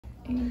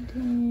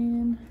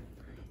18,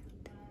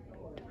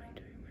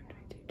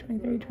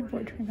 23, 24,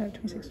 25,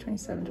 26,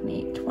 27,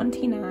 28,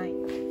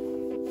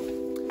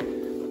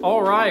 29.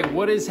 All right,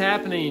 what is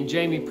happening?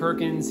 Jaime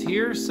Perkins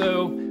here.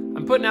 So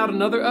I'm putting out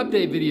another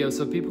update video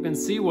so people can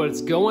see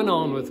what's going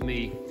on with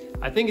me.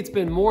 I think it's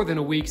been more than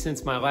a week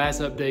since my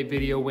last update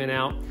video went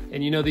out.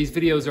 And you know, these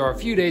videos are a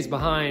few days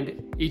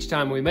behind each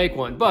time we make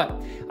one, but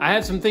I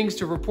have some things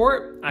to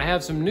report. I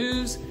have some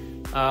news.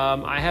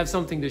 I have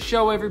something to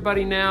show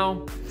everybody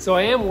now. So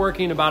I am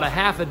working about a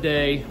half a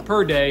day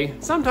per day,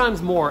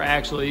 sometimes more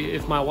actually,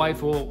 if my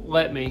wife will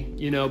let me,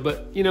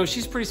 but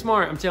she's pretty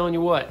smart, I'm telling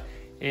you what,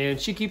 and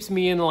she keeps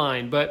me in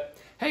line. But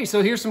hey,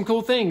 so here's some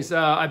cool things.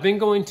 I've been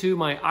going to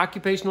my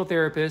occupational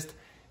therapist,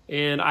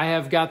 and I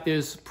have got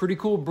this pretty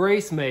cool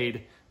brace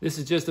made. This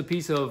is just a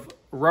piece of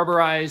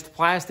rubberized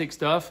plastic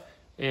stuff,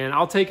 and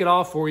I'll take it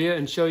off for you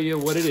and show you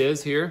what it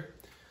is here.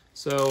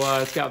 So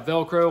it's got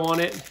Velcro on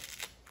it.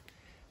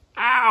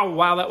 Ow,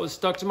 wow, that was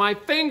stuck to my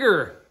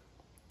finger.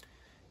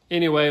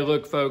 Anyway,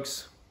 look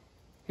folks,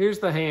 here's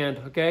the hand,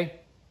 okay?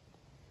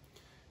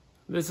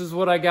 This is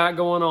what I got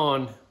going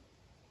on.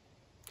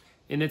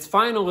 And it's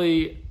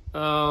finally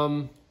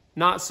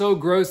not so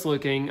gross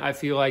looking, I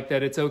feel like,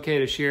 that it's okay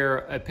to share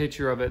a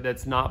picture of it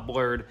that's not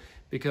blurred.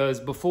 Because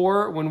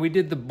before, when we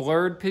did the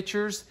blurred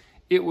pictures,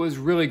 it was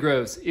really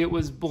gross. It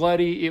was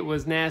bloody, it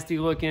was nasty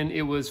looking,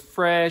 it was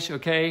fresh,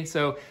 okay?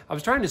 So I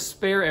was trying to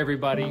spare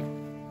everybody.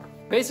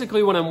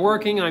 Basically, when I'm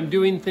working, I'm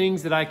doing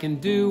things that I can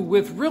do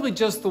with really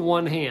just the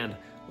one hand,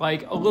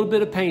 like a little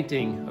bit of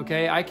painting,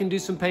 okay? I can do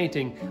some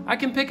painting. I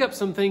can pick up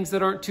some things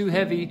that aren't too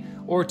heavy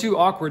or too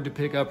awkward to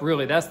pick up,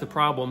 really, that's the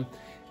problem.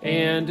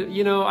 And,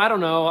 I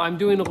don't know, I'm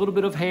doing a little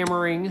bit of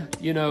hammering,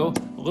 a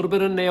little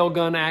bit of nail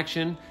gun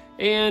action,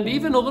 and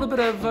even a little bit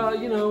of,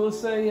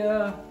 let's say,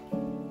 a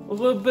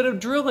little bit of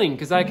drilling,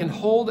 because I can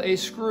hold a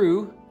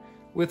screw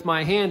with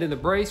my hand in the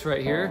brace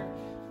right here.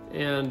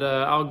 And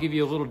I'll give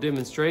you a little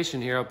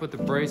demonstration here. I'll put the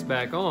brace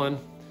back on,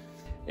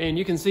 and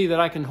you can see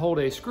that I can hold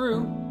a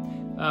screw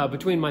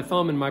between my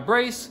thumb and my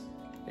brace,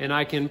 and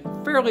I can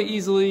fairly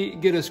easily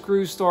get a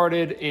screw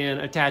started and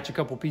attach a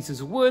couple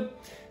pieces of wood.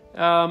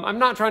 I'm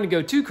not trying to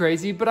go too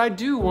crazy, but I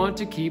do want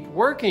to keep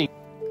working.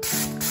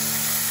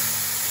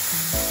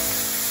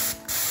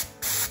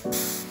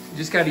 You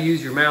just got to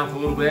use your mouth a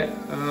little bit.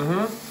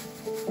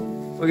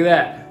 Look at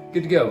that,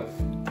 good to go.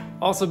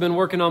 Also been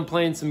working on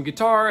playing some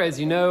guitar. As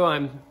you know,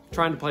 I'm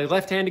trying to play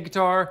left-handed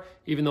guitar,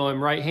 even though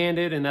I'm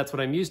right-handed, and that's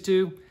what I'm used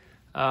to.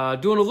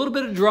 Doing a little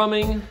bit of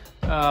drumming.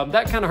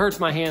 That kind of hurts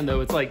my hand,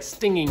 though. It's like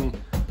stinging.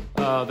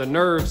 The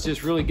nerves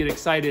just really get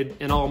excited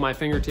in all of my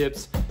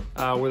fingertips,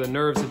 where the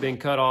nerves have been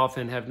cut off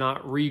and have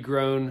not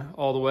regrown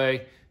all the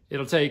way.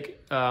 It'll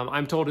take,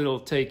 I'm told it'll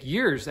take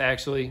years,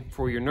 actually,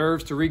 for your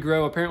nerves to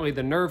regrow. Apparently,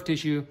 the nerve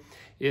tissue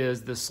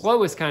is the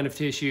slowest kind of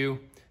tissue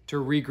to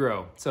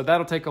regrow. So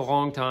that'll take a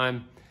long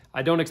time.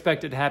 I don't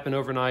expect it to happen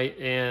overnight,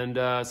 and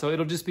so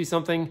it'll just be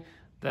something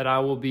that I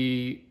will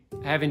be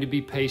having to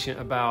be patient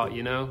about,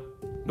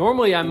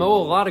 Normally, I mow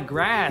a lot of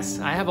grass.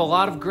 I have a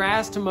lot of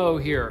grass to mow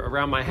here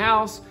around my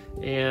house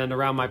and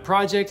around my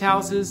project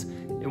houses.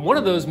 And one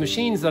of those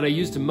machines that I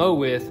used to mow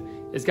with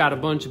has got a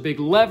bunch of big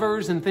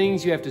levers and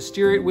things you have to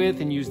steer it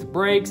with and use the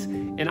brakes.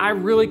 And I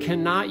really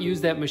cannot use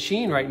that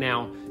machine right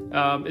now.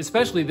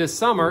 Especially this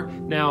summer.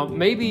 Now,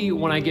 maybe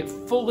when I get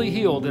fully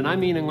healed, and I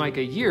mean in like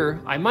a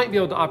year, I might be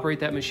able to operate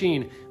that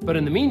machine. But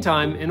in the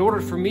meantime, in order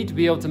for me to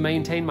be able to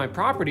maintain my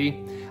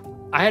property,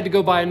 I had to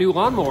go buy a new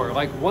lawnmower,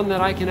 like one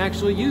that I can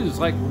actually use,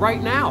 like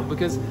right now,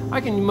 because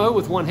I can mow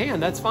with one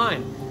hand, that's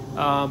fine.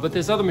 But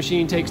this other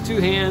machine takes two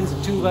hands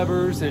and two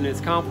levers, and it's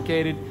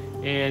complicated,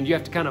 and you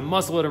have to kind of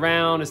muscle it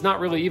around. It's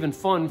not really even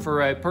fun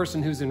for a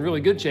person who's in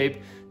really good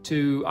shape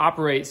to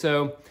operate.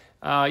 So,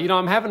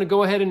 I'm having to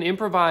go ahead and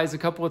improvise a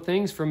couple of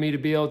things for me to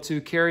be able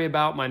to carry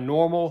about my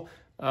normal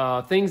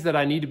things that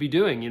I need to be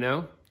doing,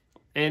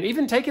 And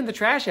even taking the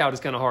trash out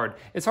is kind of hard.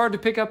 It's hard to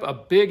pick up a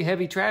big,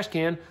 heavy trash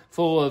can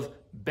full of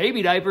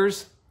baby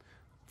diapers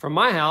from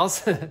my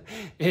house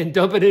and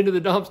dump it into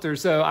the dumpster.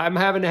 So I'm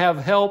having to have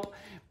help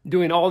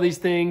doing all these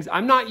things.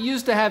 I'm not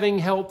used to having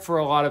help for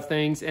a lot of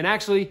things. And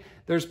actually,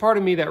 there's part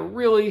of me that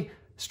really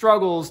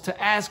struggles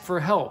to ask for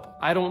help.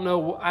 I don't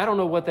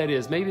know what that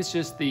is. Maybe it's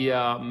just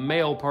the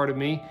male part of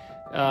me.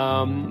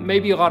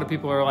 Maybe a lot of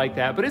people are like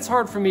that, but it's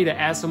hard for me to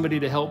ask somebody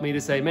to help me,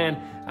 to say,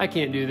 man, I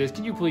can't do this.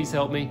 Can you please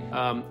help me?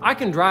 I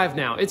can drive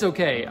now. It's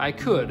okay. I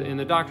could, and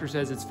the doctor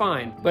says it's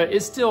fine, but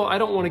it's still, I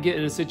don't want to get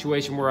in a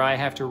situation where I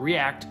have to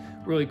react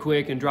really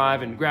quick and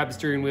drive and grab the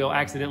steering wheel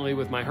accidentally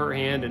with my hurt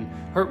hand and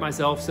hurt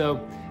myself.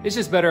 So it's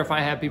just better if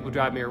I have people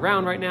drive me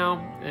around right now,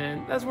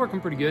 and that's working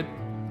pretty good.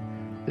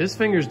 This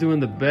finger's doing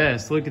the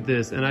best. Look at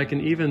this. And I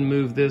can even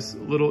move this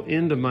little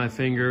end of my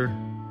finger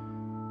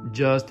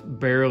just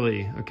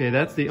barely. Okay,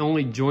 that's the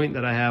only joint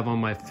that I have on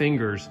my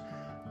fingers.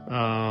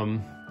 All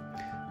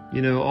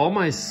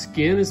my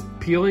skin is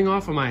peeling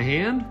off of my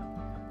hand.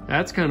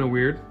 That's kind of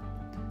weird.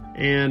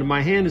 And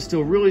my hand is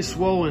still really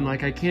swollen,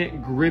 like I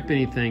can't grip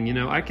anything.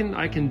 I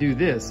can do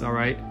this, all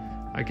right?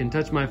 I can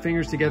touch my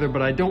fingers together,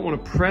 but I don't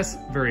want to press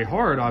very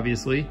hard,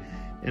 obviously.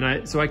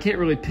 And so I can't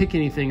really pick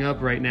anything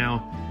up right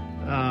now.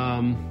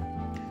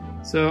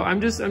 So I'm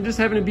just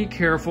having to be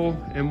careful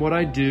in what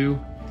I do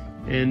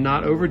and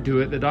not overdo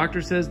it. The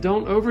doctor says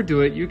don't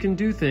overdo it. You can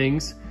do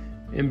things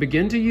and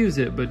begin to use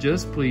it, but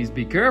just please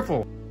be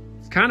careful.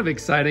 It's kind of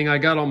exciting. I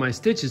got all my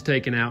stitches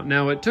taken out.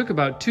 Now it took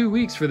about 2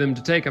 weeks for them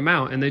to take them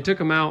out, and they took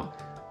them out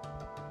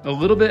a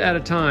little bit at a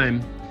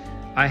time.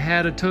 I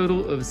had a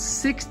total of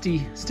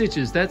 60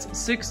 stitches. That's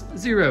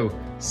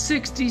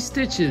 60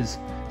 stitches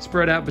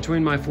spread out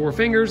between my 4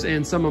 fingers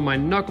and some of my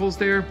knuckles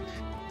there.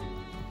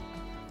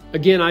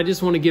 Again, I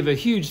just want to give a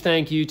huge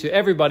thank you to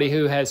everybody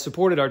who has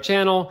supported our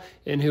channel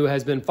and who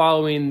has been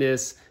following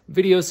this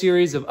video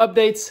series of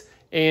updates.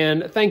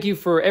 And thank you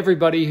for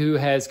everybody who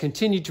has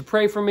continued to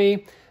pray for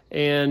me.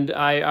 And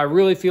I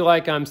really feel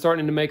like I'm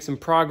starting to make some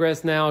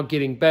progress now,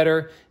 getting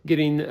better,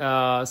 getting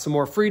some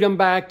more freedom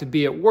back to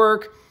be at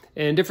work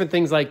and different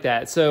things like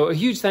that. So a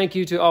huge thank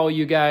you to all of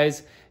you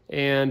guys.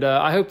 And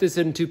I hope this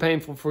isn't too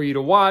painful for you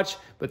to watch,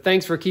 but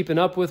thanks for keeping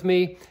up with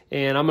me.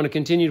 And I'm going to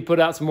continue to put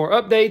out some more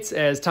updates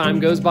as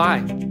time goes by.